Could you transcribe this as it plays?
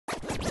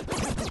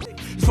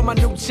For my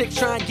new chick,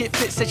 try and get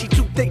fit, said she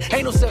too thick.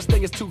 Ain't no such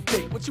thing as too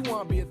thick. What you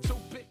want, be a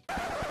toothpick?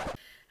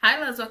 Hi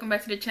loves, welcome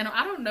back to the channel.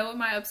 I don't know what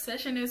my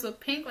obsession is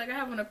with pink. Like I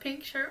have on a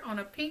pink shirt on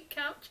a pink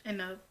couch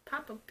in a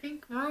pop of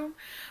pink room.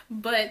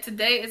 But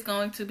today is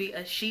going to be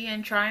a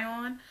SheIn try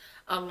on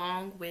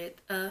along with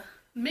a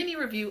mini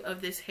review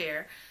of this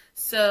hair.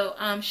 So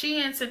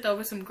SheIn sent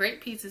over some great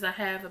pieces. I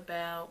have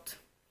about,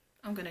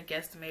 I'm gonna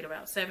guesstimate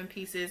about 7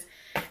 pieces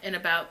and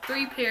about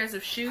 3 pairs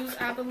of shoes,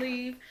 I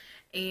believe.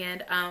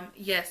 And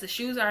yes, the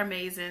shoes are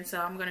amazing,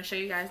 so I'm going to show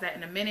you guys that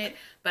in a minute,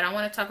 but I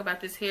want to talk about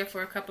this hair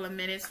for a couple of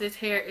minutes. This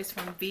hair is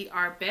from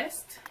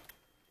VRBest.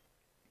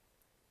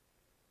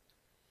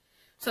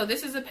 So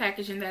this is the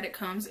packaging that it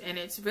comes in.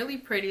 It's really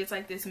pretty. It's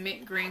like this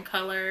mint green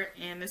color,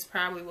 and this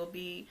probably will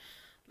be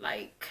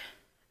like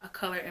a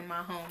color in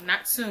my home.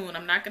 Not soon.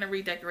 I'm not going to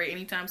redecorate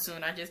anytime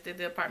soon. I just did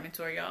the apartment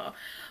tour, y'all,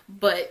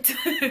 but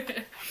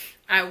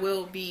I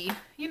will be,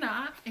 you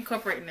know,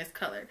 incorporating this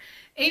color.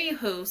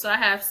 Anywho, so I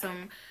have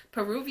some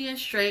Peruvian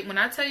straight. When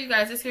I tell you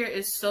guys, this hair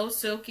is so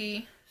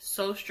silky,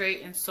 so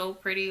straight, and so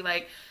pretty.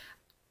 Like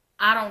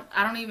I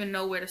don't even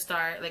know where to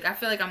start. Like I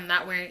feel like I'm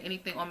not wearing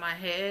anything on my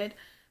head,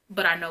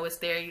 but I know it's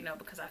there, you know,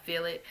 because I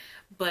feel it.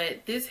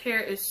 But this hair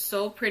is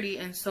so pretty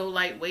and so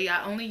lightweight.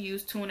 I only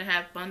used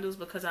 2.5 bundles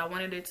because I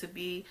wanted it to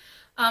be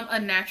a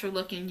natural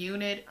looking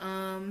unit.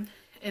 And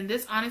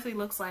this honestly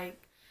looks like,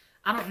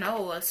 I don't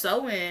know, a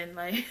sew-in.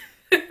 Like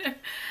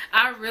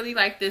I really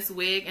like this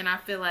wig, and I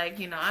feel like,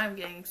 you know, I'm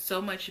getting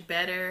so much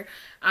better.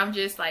 I'm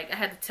just like, I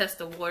had to test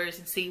the waters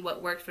and see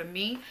what worked for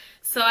me.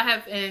 So I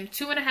have in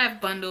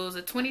 2.5 bundles,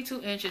 a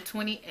 22-inch, a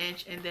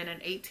 20-inch, and then an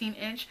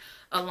 18-inch,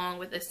 along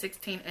with a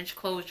 16-inch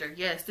closure.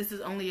 Yes, this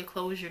is only a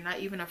closure, not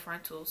even a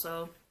frontal.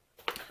 So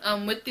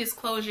with this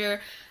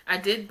closure, I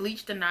did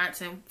bleach the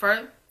knots, and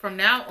from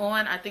now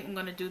on, I think I'm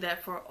going to do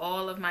that for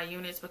all of my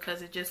units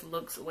because it just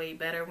looks way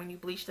better when you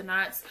bleach the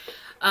knots.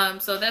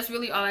 So that's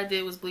really all I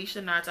did was bleach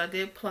the knots. I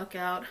did pluck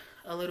out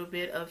a little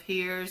bit of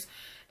hairs,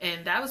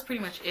 and that was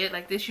pretty much it.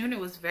 Like this unit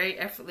was very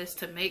effortless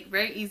to make,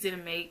 very easy to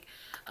make.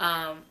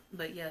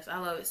 But yes, I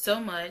love it so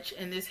much,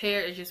 and this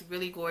hair is just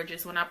really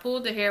gorgeous. When I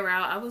pulled the hair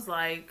out, I was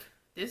like,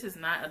 this is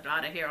not a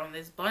lot of hair on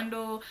this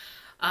bundle.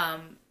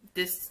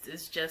 This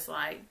is just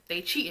like,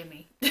 they cheated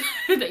me.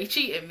 They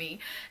cheated me.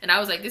 And I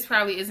was like, this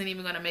probably isn't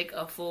even going to make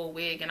a full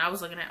wig. And I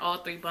was looking at all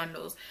 3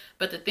 bundles.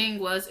 But the thing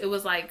was, it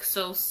was like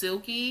so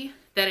silky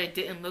that it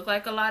didn't look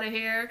like a lot of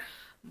hair.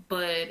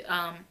 But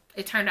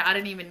it turned out I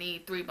didn't even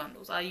need 3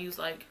 bundles. I used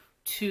like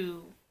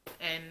 2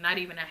 and not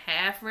even a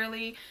half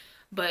really.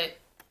 But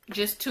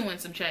just 2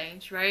 and some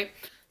change, right?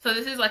 So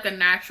this is like a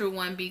natural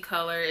 1B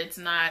color. It's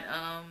not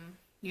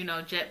you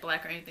know, jet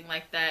black or anything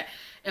like that.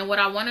 And what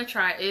I want to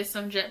try is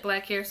some jet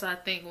black hair. So I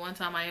think one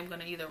time I am going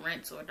to either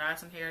rinse or dye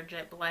some hair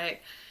jet black.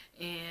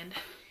 And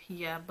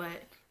yeah,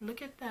 but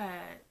look at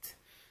that.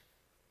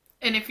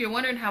 And if you're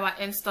wondering how I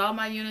install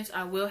my units,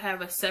 I will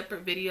have a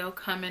separate video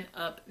coming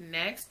up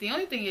next. The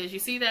only thing is, you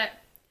see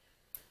that?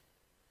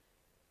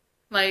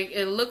 Like,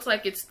 it looks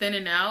like it's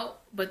thinning out,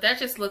 but that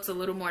just looks a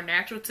little more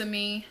natural to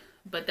me.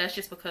 But that's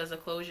just because the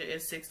closure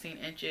is 16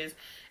 inches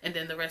and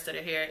then the rest of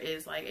the hair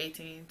is like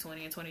 18,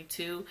 20, and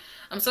 22.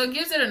 So it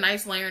gives it a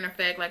nice layering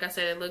effect. Like I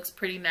said, it looks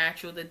pretty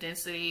natural. The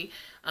density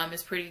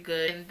is pretty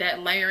good. And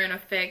that layering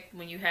effect,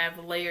 when you have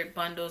layered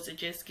bundles, it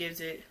just gives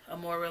it a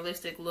more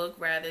realistic look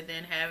rather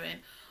than having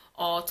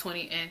all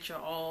 20-inch or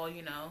all,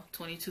 you know,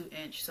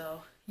 22-inch.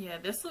 So yeah,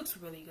 this looks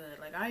really good.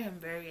 Like, I am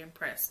very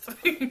impressed.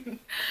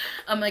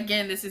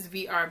 Again, this is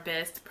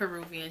VRBest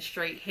Peruvian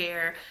straight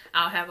hair.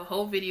 I'll have a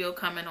whole video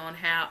coming on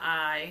how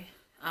I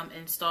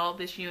installed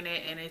this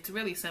unit, and it's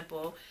really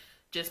simple.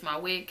 Just my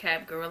wig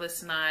cap, Gorilla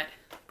Snot,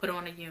 put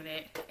on a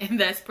unit, and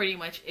that's pretty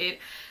much it.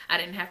 I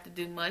didn't have to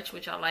do much,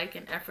 which I like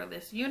an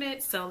effortless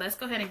unit. So let's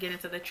go ahead and get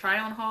into the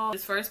try-on haul.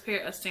 This first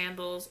pair of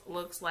sandals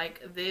looks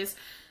like this.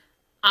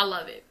 I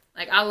love it.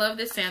 Like, I love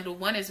this sandal.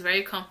 One, is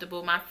very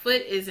comfortable. My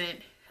foot isn't,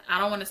 I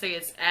don't want to say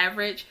it's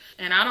average,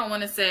 and I don't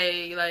want to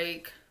say,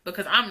 like,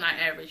 because I'm not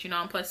average, you know,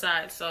 I'm plus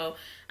size, so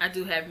I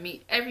do have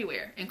meat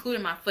everywhere,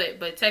 including my foot.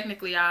 But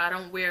technically, I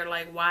don't wear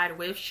like wide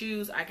width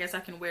shoes. I guess I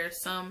can wear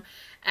some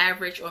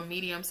average or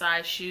medium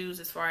sized shoes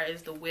as far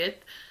as the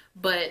width.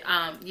 But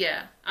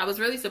yeah, I was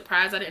really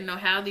surprised. I didn't know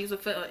how these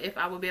would fit, or if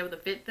I would be able to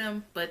fit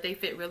them, but they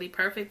fit really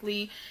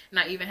perfectly. And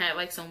I even had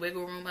like some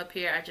wiggle room up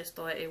here. I just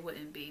thought it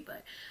wouldn't be,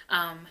 but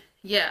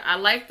yeah, I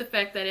like the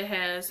fact that it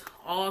has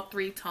all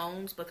 3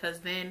 tones,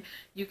 because then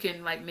you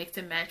can like mix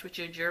and match with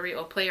your jewelry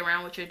or play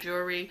around with your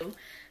jewelry.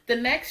 The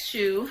next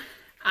shoe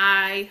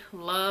I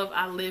love.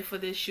 I live for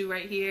this shoe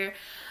right here.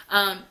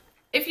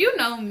 If you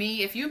know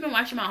me, if you've been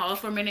watching my hauls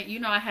for a minute,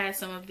 you know I had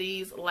some of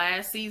these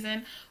last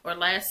season or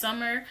last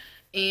summer,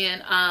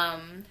 and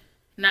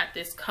not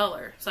this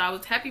color. So I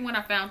was happy when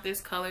I found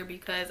this color,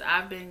 because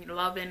I've been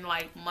loving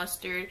like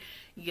mustard,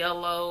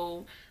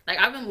 yellow, like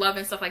I've been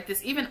loving stuff like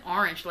this, even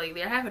orange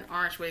lately. I have an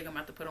orange wig I'm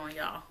about to put on,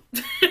 y'all.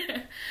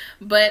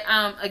 But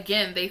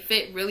again, they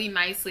fit really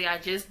nicely. I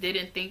just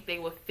didn't think they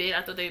would fit.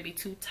 I thought they would be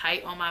too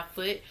tight on my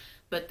foot,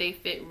 but they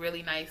fit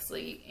really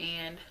nicely,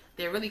 and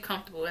they're really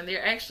comfortable, and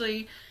they're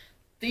actually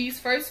These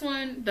first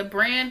one, the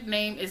brand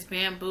name is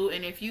Bamboo,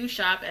 and if you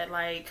shop at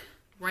like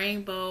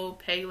Rainbow,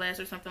 Payless,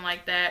 or something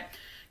like that,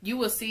 you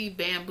will see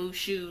Bamboo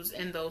shoes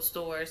in those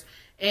stores.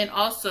 And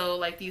also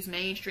like these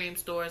mainstream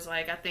stores,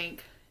 like I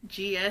think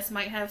GS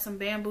might have some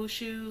Bamboo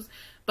shoes,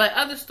 but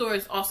other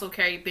stores also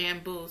carry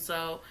Bamboo.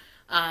 So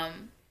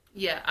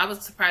yeah, I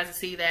was surprised to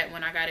see that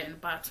when I got it in the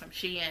box from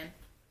SheIn.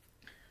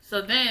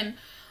 So then,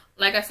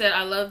 like I said,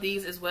 I love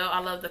these as well. I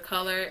love the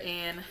color,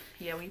 and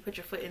yeah, when you put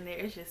your foot in there,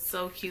 it's just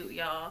so cute,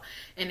 y'all,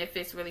 and it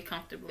fits really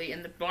comfortably.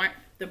 And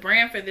the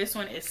brand for this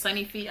one is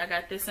Sunny Feet. I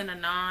got this in a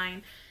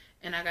 9,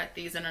 and I got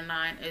these in a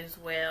 9 as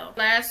well.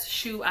 Last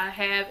shoe I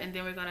have, and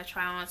then we're gonna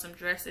try on some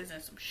dresses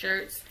and some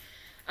shirts,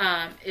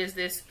 is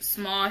this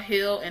Small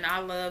Heel, and I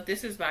love,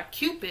 this is by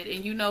Cupid,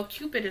 and you know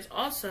Cupid is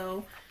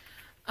also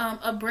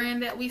a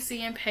brand that we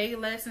see in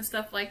Payless and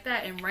stuff like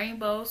that, and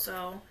Rainbow.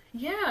 So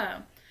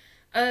yeah,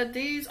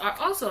 these are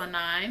also a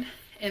 9,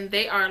 and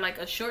they are like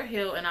a short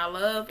heel, and I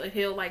love a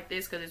heel like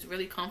this because it's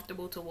really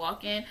comfortable to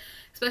walk in,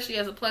 especially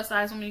as a plus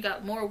size woman. You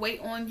got more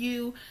weight on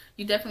you,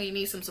 you definitely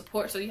need some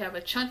support. So you have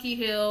a chunky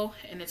heel,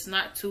 and it's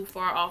not too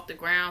far off the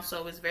ground,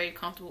 so it's very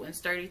comfortable and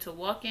sturdy to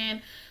walk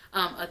in.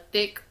 A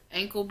thick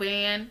ankle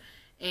band,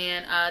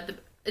 and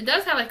it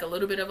does have like a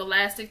little bit of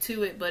elastic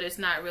to it, but it's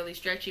not really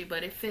stretchy,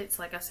 but it fits,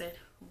 like I said,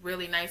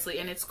 really nicely.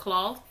 And it's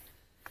cloth,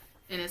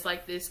 and it's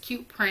like this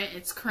cute print.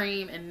 It's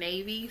cream and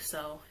navy,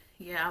 so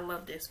yeah, I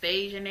love this,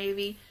 beige and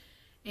navy,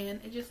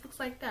 and it just looks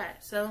like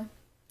that. So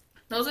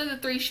those are the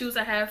 3 shoes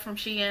I have from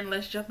SheIn.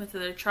 Let's jump into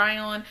the try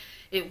on.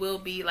 It will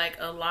be like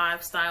a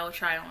live style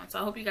try on, so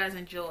I hope you guys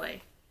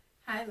enjoy.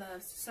 Hi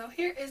loves, so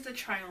here is the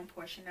try on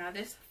portion. Now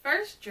this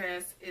first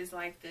dress is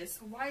like this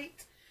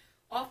white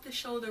off the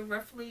shoulder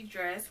ruffly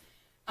dress,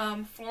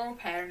 floral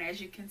pattern, as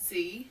you can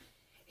see,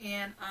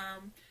 and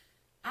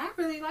I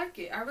really like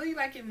it. I really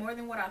like it more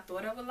than what I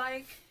thought I would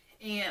like.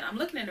 And I'm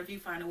looking at a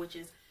viewfinder, which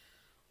is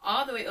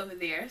all the way over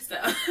there, so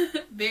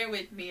bear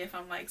with me if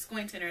I'm like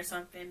squinting or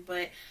something.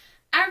 But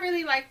I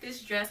really like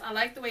this dress. I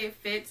like the way it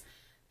fits.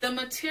 The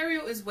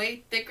material is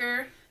way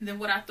thicker than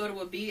what I thought it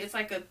would be. It's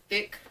like a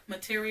thick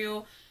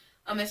material.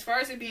 As far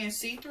as it being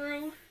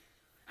see-through,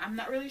 I'm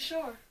not really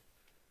sure.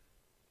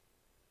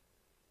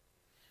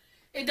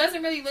 It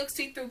doesn't really look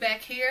see-through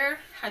back here.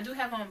 I do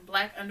have on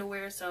black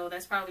underwear, so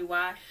that's probably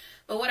why.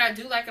 But what I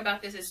do like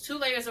about this is 2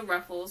 layers of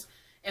ruffles.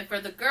 And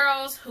for the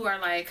girls who are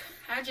like,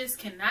 I just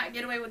cannot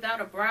get away without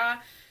a bra,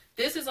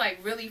 this is like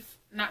really,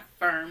 not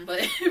firm,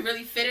 but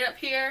really fitted up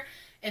here.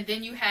 And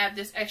then you have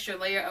this extra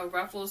layer of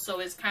ruffles,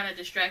 so it's kind of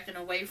distracting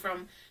away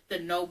from the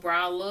no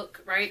bra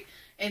look, right?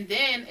 And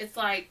then it's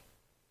like,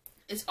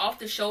 it's off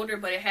the shoulder,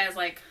 but it has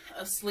like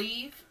a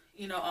sleeve,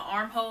 you know, an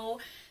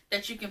armhole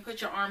that you can put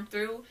your arm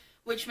through,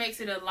 which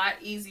makes it a lot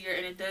easier,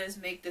 and it does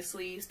make the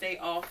sleeve stay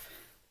off.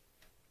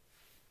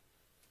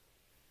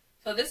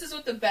 So this is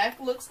what the back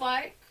looks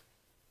like.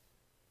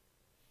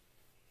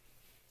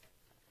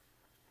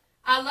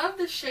 I love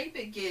the shape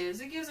it gives.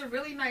 It gives a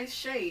really nice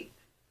shape.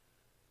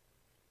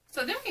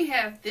 So then we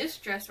have this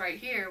dress right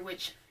here,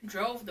 which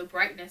drove the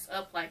brightness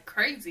up like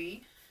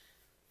crazy.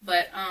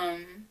 But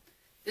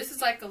this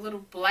is like a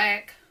little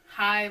black,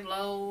 high,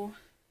 low,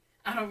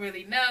 I don't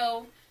really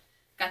know.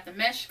 Got the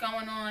mesh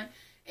going on.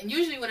 And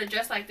usually with a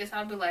dress like this,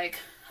 I'll be like,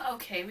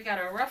 okay, we got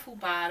a ruffle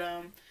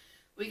bottom.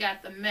 We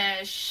got the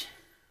mesh.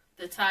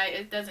 The tie,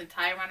 it doesn't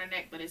tie around the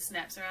neck, but it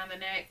snaps around the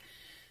neck.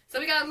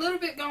 So we got a little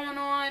bit going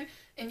on.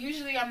 And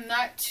usually I'm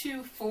not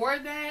too for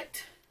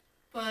that.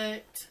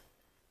 But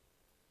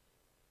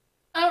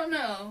I don't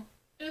know.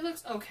 It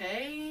looks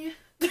okay.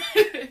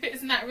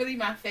 It's not really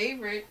my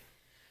favorite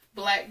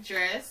black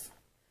dress.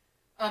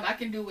 I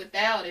can do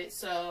without it,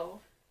 so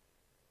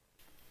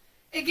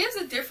it gives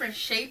a different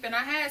shape. And I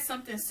had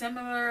something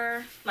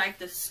similar, like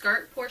the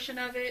skirt portion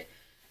of it,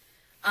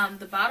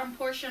 the bottom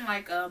portion,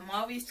 like a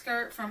mauve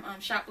skirt from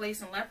Shop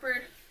Lace and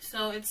Leopard.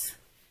 So it's,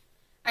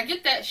 I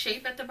get that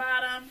shape at the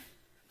bottom,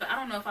 but I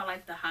don't know if I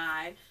like the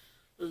high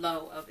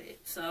low of it.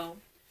 So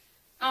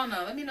I don't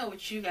know, let me know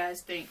what you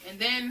guys think. And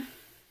then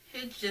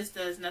it just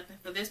does nothing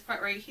for this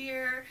part right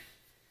here.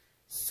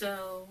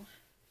 So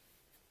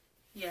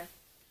yeah,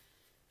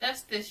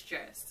 that's this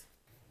dress.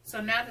 So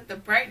now that the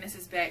brightness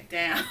is back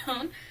down,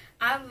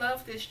 I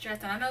love this dress.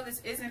 And I know this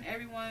isn't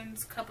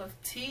everyone's cup of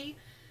tea,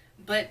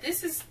 but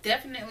this is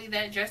definitely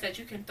that dress that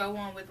you can throw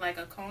on with like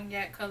a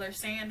cognac color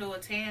sandal, a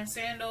tan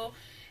sandal,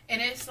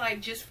 and it's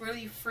like just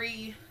really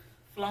free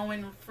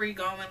flowing, free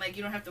going. Like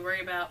you don't have to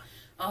worry about,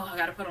 oh, I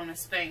gotta put on a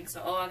Spanx,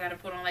 or oh, I gotta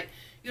put on, like,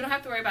 you don't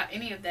have to worry about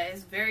any of that.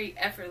 It's very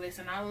effortless,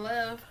 and I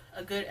love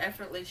a good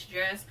effortless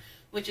dress,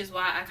 which is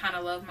why I kind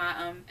of love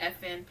my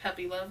effing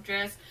Puppy Love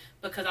dress,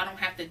 because I don't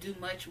have to do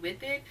much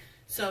with it.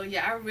 So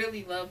yeah, I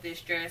really love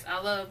this dress.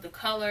 I love the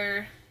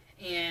color,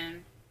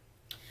 and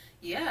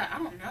yeah, I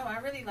don't know, I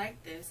really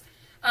like this.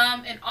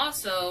 And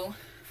also,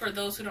 for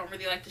those who don't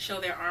really like to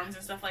show their arms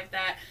and stuff like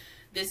that,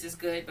 this is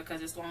good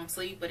because it's long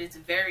sleeve, but it's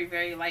very,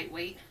 very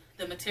lightweight.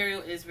 The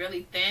material is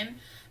really thin,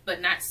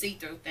 but not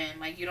see-through thin.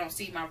 Like, you don't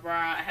see my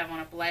bra. I have on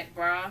a black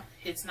bra.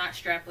 It's not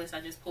strapless.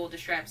 I just pulled the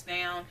straps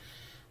down.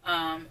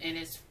 And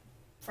it's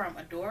from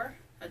Adore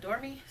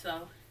Me.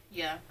 So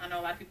yeah, I know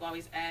a lot of people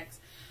always ask.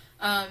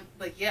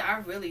 But yeah, I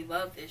really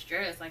love this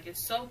dress. Like,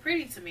 it's so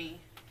pretty to me.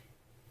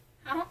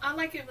 I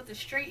like it with the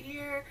straight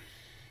hair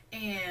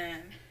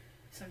and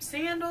some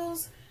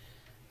sandals,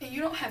 and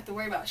you don't have to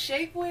worry about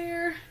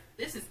shapewear.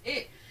 This is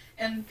it.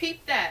 And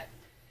peep that,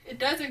 it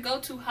doesn't go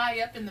too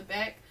high up in the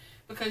back,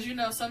 because you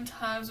know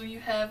sometimes when you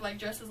have like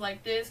dresses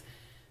like this,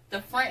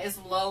 the front is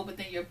low but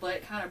then your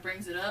butt kind of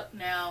brings it up.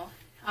 Now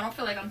I don't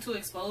feel like I'm too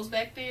exposed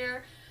back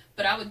there,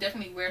 but I would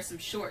definitely wear some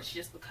shorts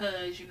just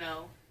because, you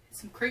know,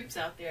 some creeps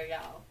out there,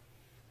 y'all.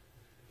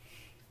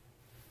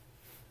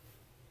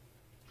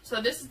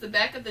 So this is the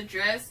back of the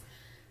dress.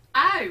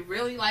 I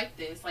really like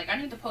this. Like,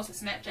 I need to post a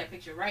Snapchat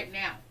picture right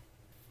now.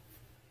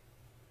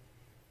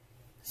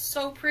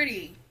 So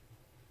pretty.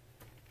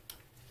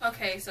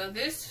 Okay, so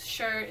this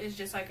shirt is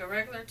just like a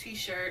regular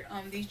t-shirt.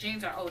 These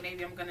jeans are Old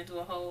Navy. I'm going to do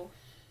a whole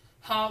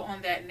haul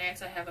on that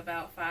next. I have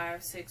about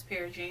 5-6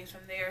 pair of jeans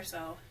from there,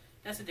 so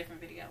that's a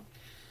different video.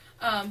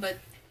 But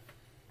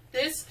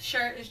this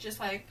shirt is just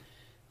like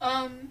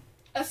a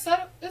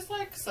subtle, it's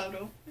like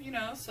subtle, you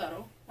know,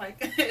 subtle. Like,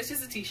 it's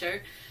just a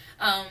t-shirt.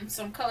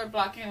 Some color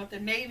blocking with the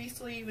navy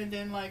sleeve, and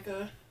then like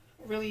a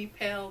really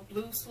pale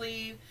blue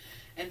sleeve,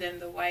 and then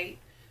the white.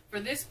 For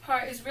this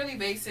part, it's really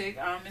basic.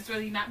 It's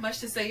really not much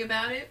to say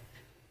about it.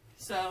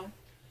 So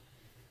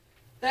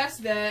that's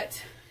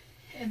that.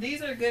 And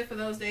these are good for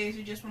those days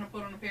you just want to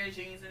put on a pair of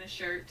jeans and a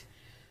shirt,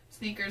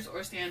 sneakers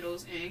or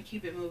sandals, and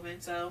keep it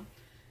moving. So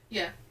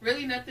yeah,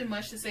 really nothing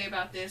much to say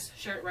about this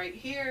shirt right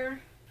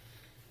here.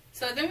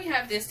 So then we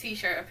have this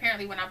t-shirt.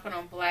 Apparently when I put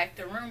on black,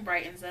 the room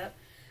brightens up.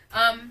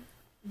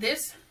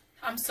 This,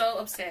 I'm so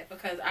upset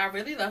because I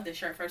really love this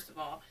shirt, first of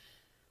all.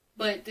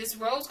 But this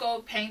rose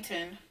gold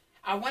painting,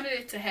 I wanted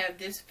it to have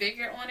this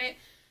figure on it,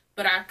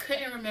 but I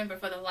couldn't remember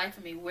for the life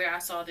of me where I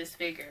saw this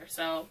figure.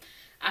 So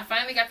I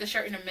finally got the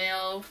shirt in the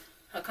mail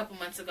a couple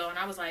months ago, and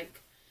I was like,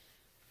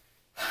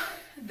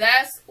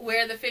 that's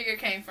where the figure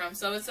came from.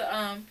 So it's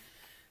a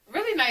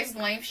really nice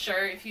length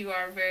shirt if you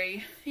are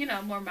very, you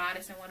know, more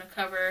modest and want to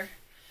cover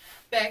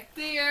back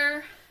there.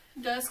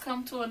 It does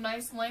come to a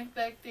nice length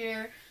back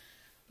there.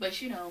 But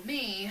you know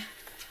me,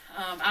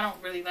 I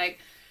don't really like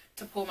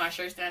to pull my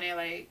shirts down there.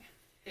 Like,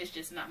 it's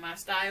just not my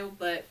style.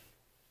 But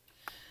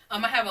I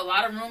have a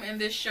lot of room in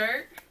this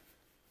shirt.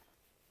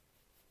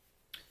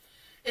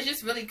 It's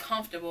just really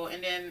comfortable.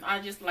 And then I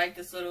just like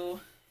this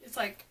little, it's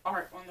like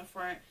art on the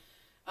front.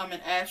 An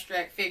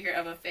abstract figure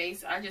of a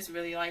face. I just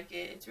really like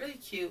it. It's really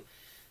cute.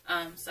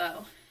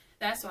 So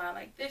that's why I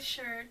like this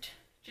shirt.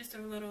 Just a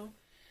little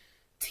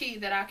tee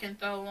that I can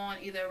throw on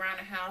either around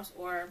the house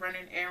or run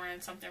an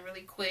errand, something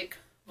really quick.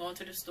 Going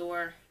to the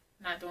store,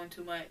 not doing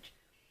too much.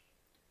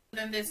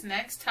 Then this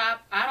next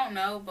top, I don't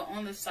know, but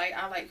on the site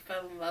I like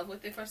fell in love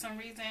with it for some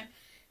reason.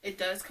 It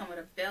does come with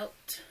a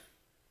belt.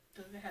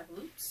 Does it have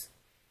loops?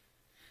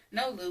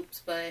 No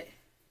loops, but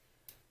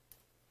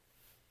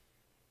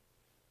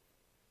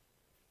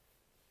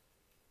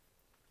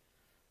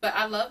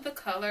I love the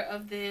color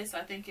of this.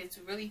 I think it's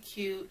really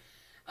cute.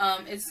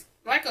 It's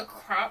like a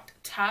cropped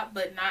top,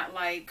 but not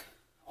like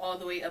all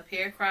the way up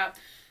here cropped.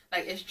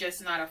 Like, it's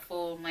just not a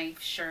full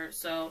length shirt.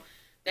 So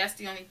that's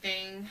the only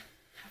thing.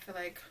 I feel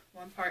like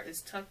one part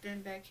is tucked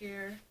in back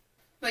here.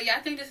 But yeah, I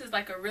think this is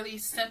like a really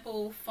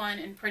simple, fun,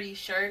 and pretty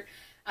shirt.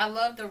 I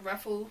love the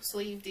ruffle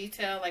sleeve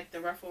detail. Like,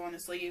 the ruffle on the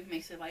sleeve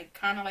makes it like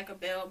kind of like a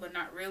bell, but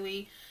not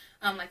really.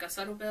 Like a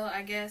subtle bell,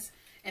 I guess.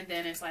 And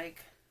then it's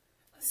like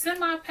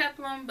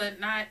semi-peplum,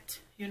 but not,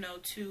 you know,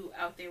 too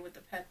out there with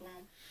the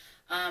peplum.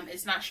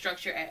 It's not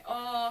structured at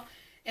all.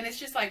 And it's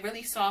just like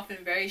really soft and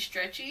very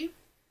stretchy.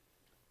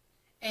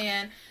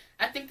 And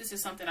I think this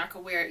is something I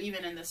could wear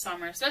even in the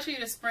summer, especially in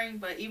the spring,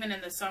 but even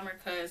in the summer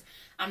because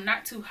I'm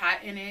not too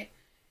hot in it.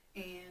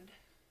 And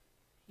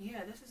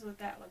yeah, this is what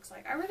that looks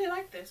like. I really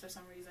like this for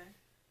some reason.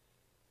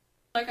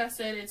 Like I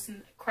said, it's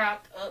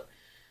cropped up,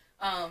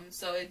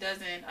 so it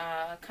doesn't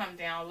come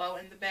down low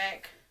in the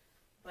back.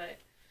 But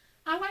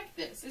I like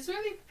this. It's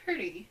really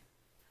pretty.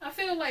 I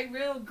feel like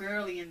real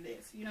girly in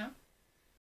this, you know?